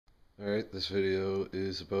Alright, this video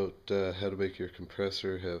is about how to make your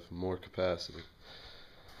compressor have more capacity.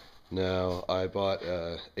 Now, I bought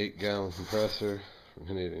a 8-gallon compressor from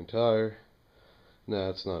Canadian Tire. Now,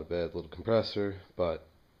 it's not a bad little compressor, but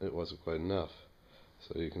it wasn't quite enough.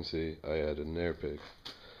 So you can see I added an air pig.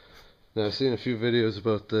 Now, I've seen a few videos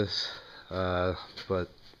about this, but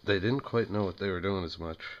they didn't quite know what they were doing as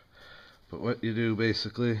much. But what you do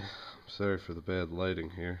basically, sorry for the bad lighting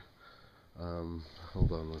here.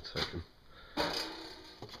 Hold on 1 second.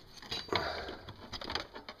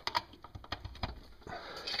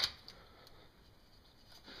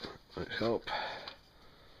 Might help.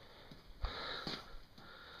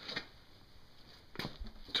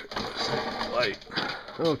 Turn this light.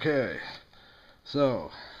 Okay.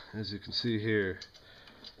 So, as you can see here,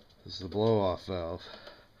 this is the blow-off valve.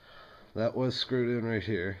 That was screwed in right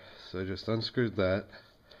here, so I just unscrewed that.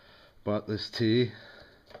 Bought this T.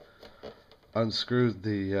 Unscrewed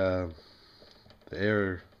the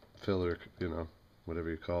air filler, whatever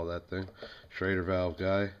you call that thing, Schrader valve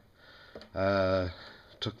guy.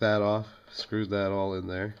 Took that off, screwed that all in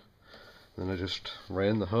there. Then I just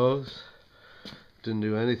ran the hose. Didn't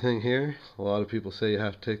do anything here. A lot of people say you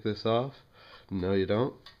have to take this off. No, you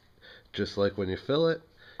don't. Just like when you fill it,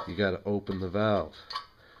 you got to open the valve.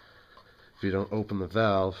 If you don't open the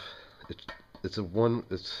valve, it's a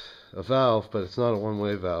valve, but it's not a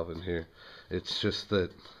one-way valve in here. It's just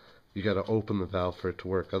that you got to open the valve for it to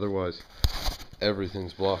work. Otherwise,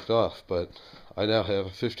 everything's blocked off. But I now have a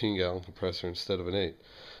 15-gallon compressor instead of an 8,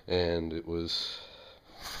 and it was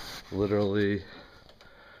literally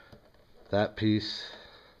that piece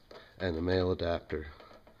and a male adapter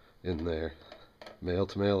in there,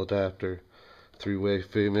 male-to-male adapter, 3-way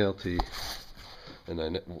female T, and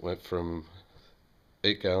I went from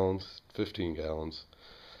 8 gallons, 15 gallons,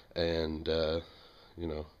 and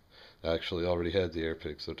I actually already had the air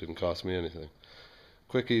pig, so it didn't cost me anything.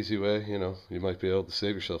 Quick, easy way, you might be able to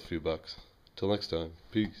save yourself a few bucks. Till next time,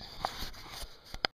 peace.